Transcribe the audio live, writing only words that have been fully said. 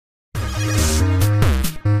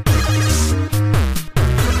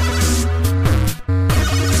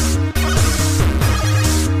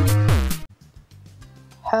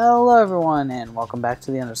Hello everyone and welcome back to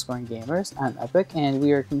the Underscoring Gamers. I'm Epic and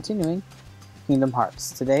we are continuing Kingdom Hearts.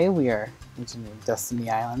 Today we are continuing Destiny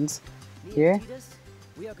Islands here.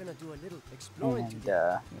 We are gonna do a little exploring And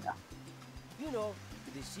you know,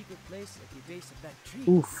 to the secret place at the base of that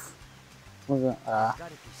tree. Oof. We're gonna, Gotta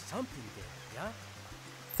be something there, yeah?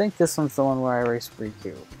 I think this one's the one where I race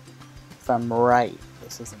Riku. If I'm right,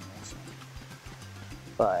 this is a mission.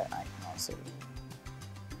 But I can also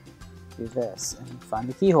do this and find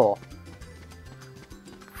the keyhole.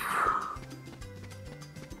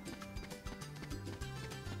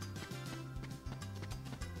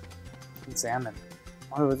 Examine.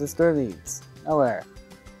 Wonder where this door leads. Nowhere.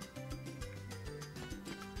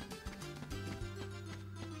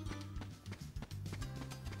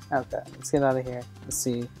 Okay, let's get out of here. Let's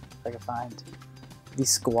see if I can find the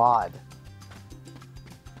squad.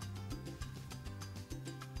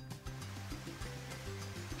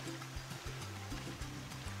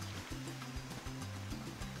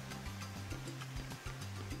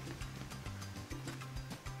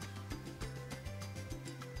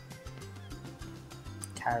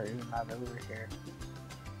 Carry them out over here.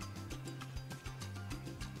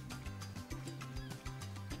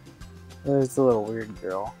 There's the little weird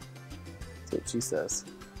girl. That's what she says.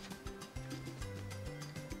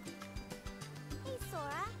 Hey Sora,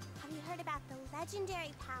 have you heard about the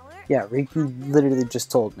legendary power? Yeah, Riku literally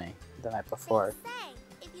just told me the night before. They say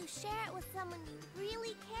if you share it with someone you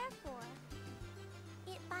really care for,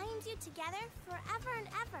 it binds you together forever and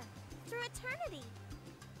ever, through eternity.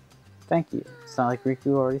 Thank you. It's not like Riku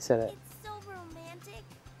already said it. It's so romantic.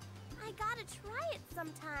 I gotta try it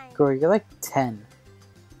sometime. Corey, you're like 10.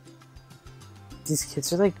 These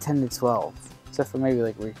kids are like 10 to 12. Except for maybe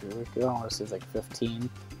like Riku. Riku almost is like 15.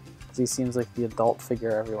 Because he seems like the adult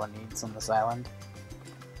figure everyone needs on this island.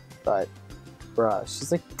 But, bruh,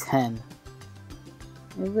 she's like 10.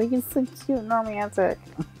 He's like, it's so cute and romantic.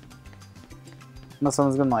 Unless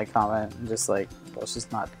someone's gonna like comment and just like, well,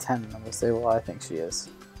 she's not 10. I'm gonna say, well, I think she is.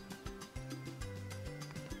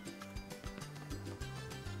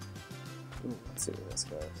 Ooh, let's see where this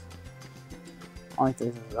goes. Only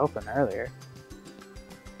thing was open earlier.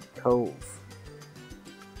 Cove.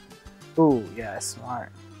 Ooh, yeah,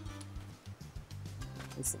 smart.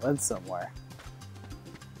 It's led somewhere.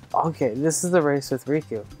 Okay, this is the race with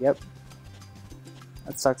Riku. Yep.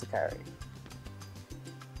 Let's talk to Kairi.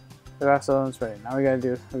 The rest of them's ready. Now we gotta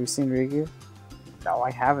do. Have you seen Riku? No, I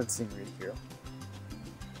haven't seen Riku.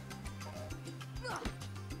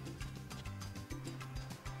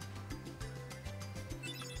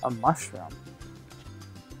 A mushroom.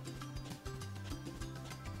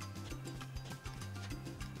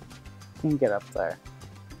 Can get up there.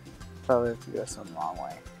 Probably have to go some long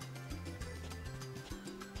way.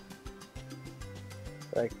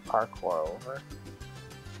 Like parkour over.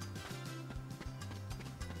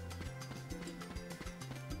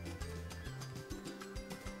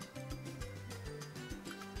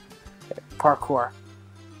 Okay, parkour.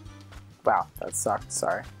 Wow, that sucked.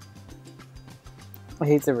 Sorry. I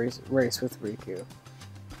hate the race with Riku.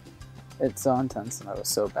 It's so intense and I was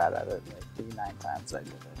so bad at it. Like the 9 times I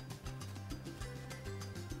did it.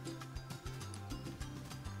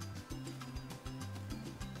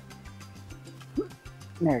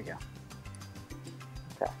 There we go.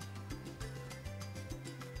 Okay.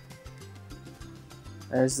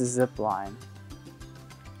 There's the zip line.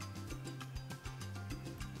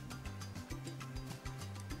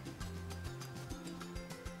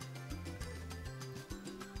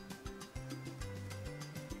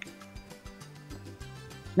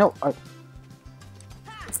 No,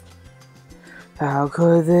 how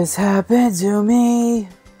could this happen to me?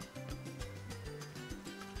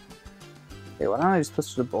 Hey, why don't I just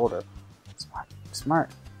push the boulder? Smart. Smart.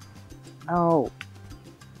 No.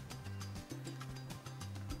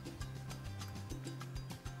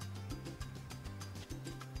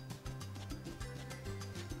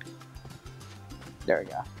 There we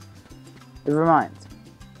go. Never mind.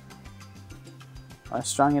 I'm a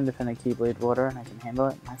strong, independent Keyblade wielder, and I can handle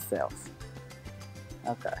it myself.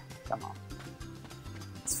 Okay, come on.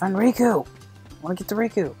 Let's find Riku! I want to get to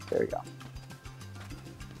Riku! There we go.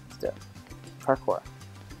 Let's do it. Parkour.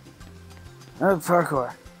 Oh,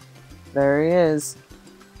 parkour. There he is.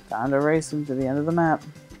 Time to race him to the end of the map.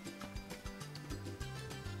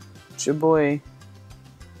 It's your boy.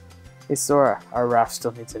 Hey Sora, our raft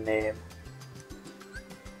still needs a name.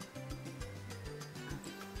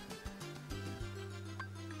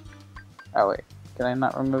 Oh wait, can I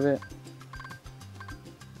not remove it?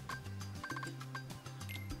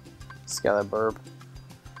 Skeleburb.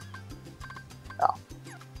 Oh.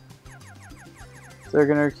 So they're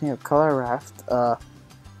gonna color raft.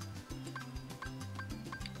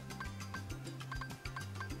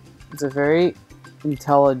 It's a very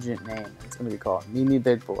intelligent name. It's gonna be called Mimi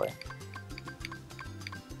Big Boy.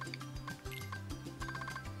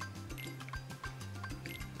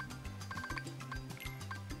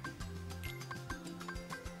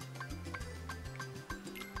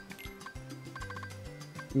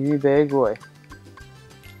 Mimi Big Boy.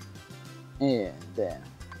 And then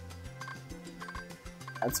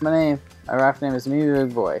that's my name. My raft name is Mimi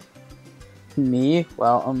Big Boy. Me?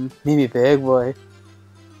 Well, Mimi Big Boy.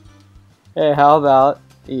 Hey, how about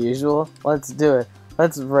the usual? Let's do it.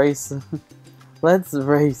 Let's race. Let's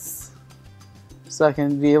race. So I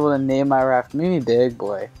can be able to name my raft Mimi Big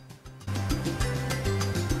Boy.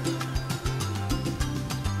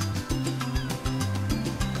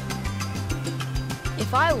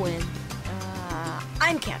 If I win,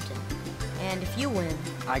 I'm captain. And if you win...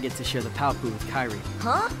 I get to share the Palpu with Kyrie.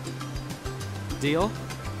 Huh? Deal?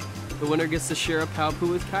 The winner gets to share a Palpu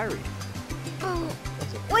with Kyrie.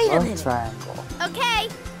 Wait a Love minute. triangle. Okay,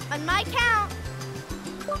 on my count.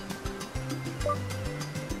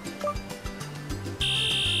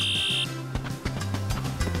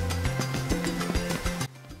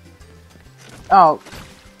 Oh,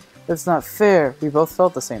 that's not fair. We both fell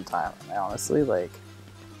at the same time. Honestly, like,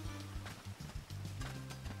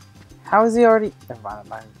 how is he already? Never mind. I'm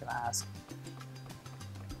not even gonna ask.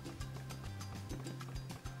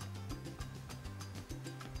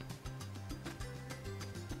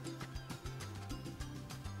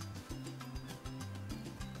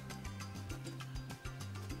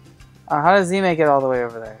 How does he make it all the way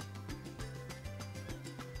over there?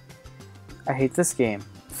 I hate this game.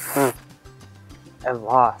 I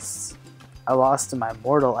lost. I lost to my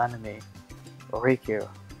mortal enemy, Riku.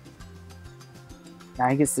 Now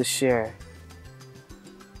he gets to share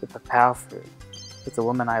the papao fruit with the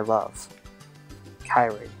woman I love,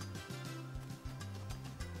 Kyrie.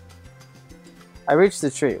 I reached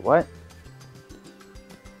the tree. What?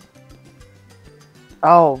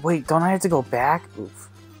 Oh, wait, don't I have to go back? Oof.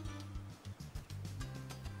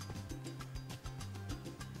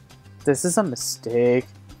 This is a mistake.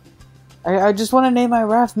 I just want to name my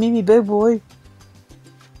raft Mimi Big Boy.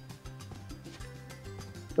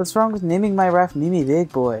 What's wrong with naming my raft Mimi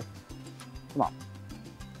Big Boy? Come on.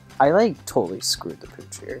 I like totally screwed the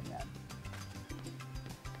pooch here, man.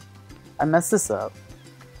 I messed this up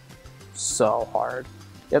so hard.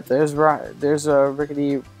 Yep, there's a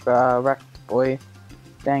rickety wrecked boy.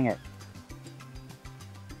 Dang it.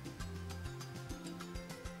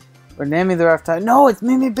 We're naming the raft time. No, it's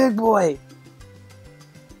Mimi Big Boy.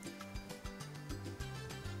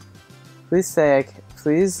 Please say I can.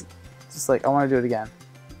 Please, just like I want to do it again.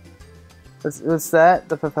 What's that?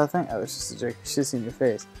 The papa thing? Oh, it's just a joke. You should have seen your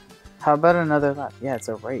face. How about another lap? Yeah, it's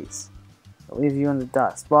a race. I'll leave you in the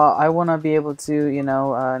dust. Well, I want to be able to, you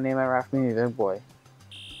know, name my raft Mimi Big Boy.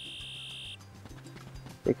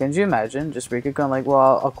 Yeah, can you imagine? Just Riku going like,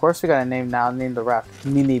 well, of course we got a name now. Name the raft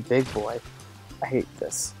Mimi Big Boy. I hate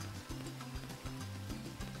this.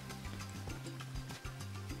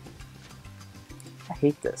 I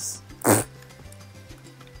hate this.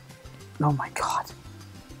 Oh my god.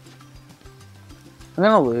 I'm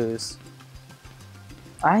gonna lose.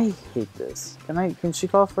 I hate this. Can she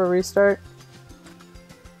call for a restart?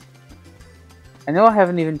 I know I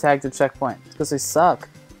haven't even tagged a checkpoint because they suck.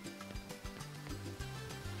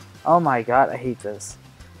 Oh my god, I hate this.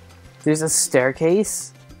 There's a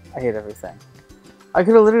staircase? I hate everything. I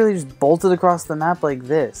could have literally just bolted across the map like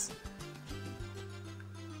this.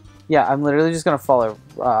 Yeah, I'm literally just gonna follow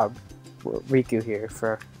Riku here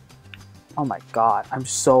for... Oh my god, I'm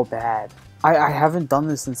so bad. I haven't done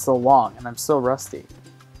this in so long, and I'm so rusty.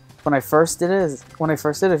 When I first did it,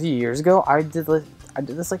 a few years ago, I did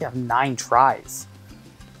this like 9 tries.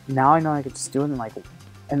 Now I know I could just do it in like,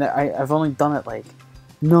 and I've only done it like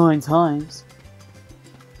 9 times.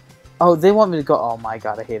 Oh, they want me to go. Oh my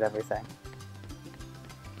god, I hate everything.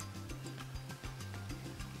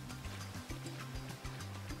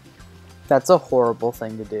 That's a horrible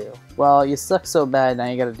thing to do. Well, you suck so bad, now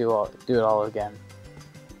you gotta do it all again.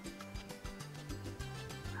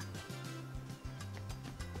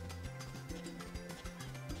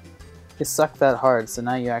 You suck that hard, so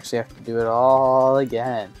now you actually have to do it all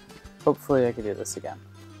again. Hopefully I can do this again.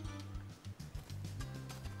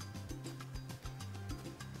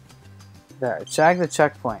 There, check the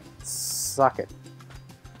checkpoint. Suck it.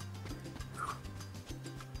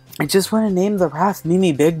 I just want to name the raft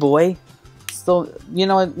Mimi Big Boy. Still, you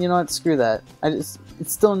know what? Screw that. Its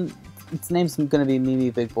name's gonna be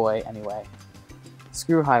Mimi Big Boy anyway.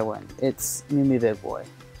 Screw High Wind. It's Mimi Big Boy.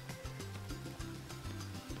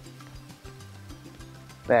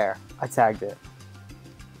 There, I tagged it.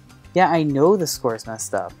 Yeah, I know the score's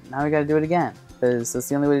messed up. Now we gotta do it again, because that's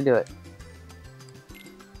the only way to do it.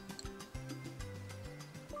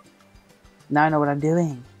 Now I know what I'm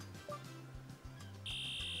doing.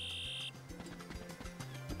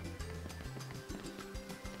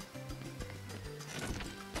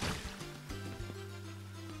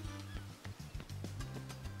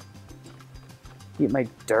 Eat my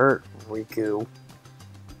dirt, Riku.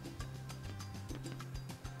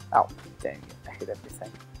 Oh, dang it. I hate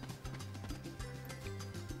everything.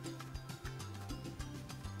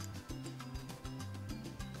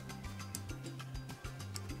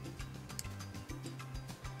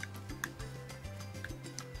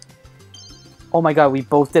 Oh my god, we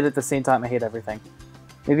both did it at the same time. I hate everything.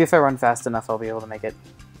 Maybe if I run fast enough, I'll be able to make it.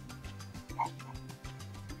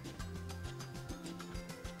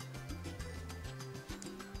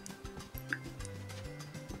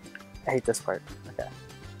 I hate this part. Okay.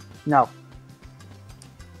 No.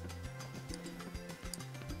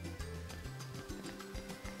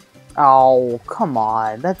 Oh, come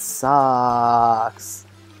on. That sucks.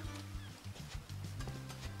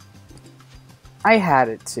 I had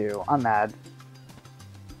it too. I'm mad.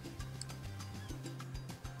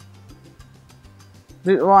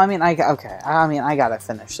 Dude, well, I mean, okay. I mean, I gotta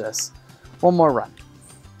finish this. One more run.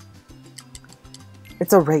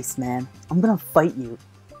 It's a race, man. I'm gonna fight you,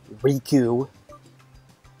 Riku.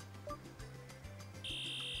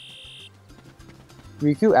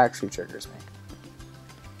 Riku actually triggers me.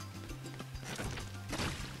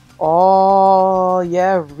 Oh,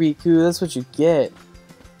 yeah, Riku. That's what you get.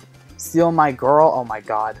 Steal my girl? Oh my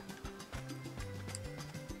god.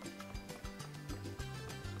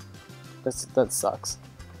 That sucks.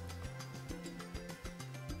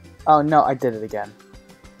 Oh no, I did it again.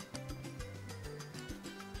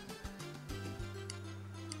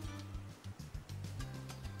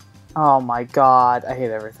 Oh my god, I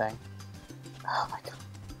hate everything. Oh my god.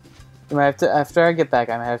 I might have to, after I get back,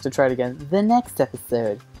 I might have to try it again the next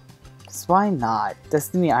episode. Cause why not?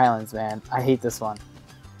 Destiny Islands, man. I hate this one.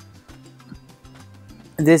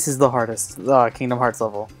 This is the hardest Kingdom Hearts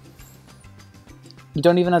level. You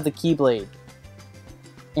don't even have the Keyblade.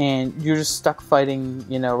 And you're just stuck fighting,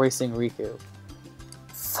 you know, racing Riku.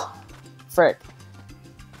 Frick.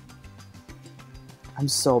 I'm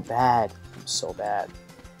so bad. I'm so bad.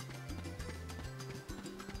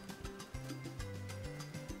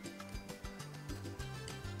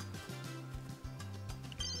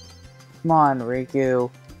 Come on, Riku.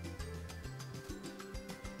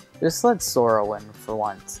 Just let Sora win for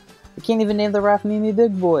once. I can't even name the Rafnini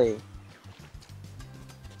Big Boy.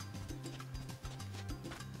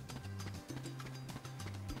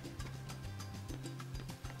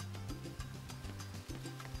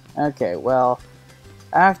 Okay, well,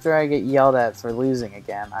 after I get yelled at for losing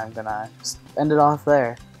again, I'm gonna just end it off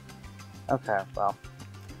there. Okay, well,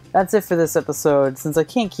 that's it for this episode. Since I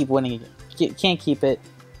can't keep winning, can't keep it.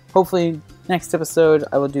 Hopefully, next episode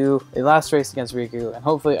I will do a last race against Riku, and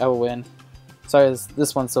hopefully I will win. Sorry,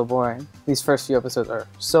 this one's so boring. These first few episodes are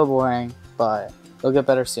so boring, but they'll get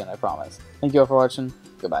better soon, I promise. Thank you all for watching.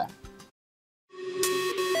 Goodbye.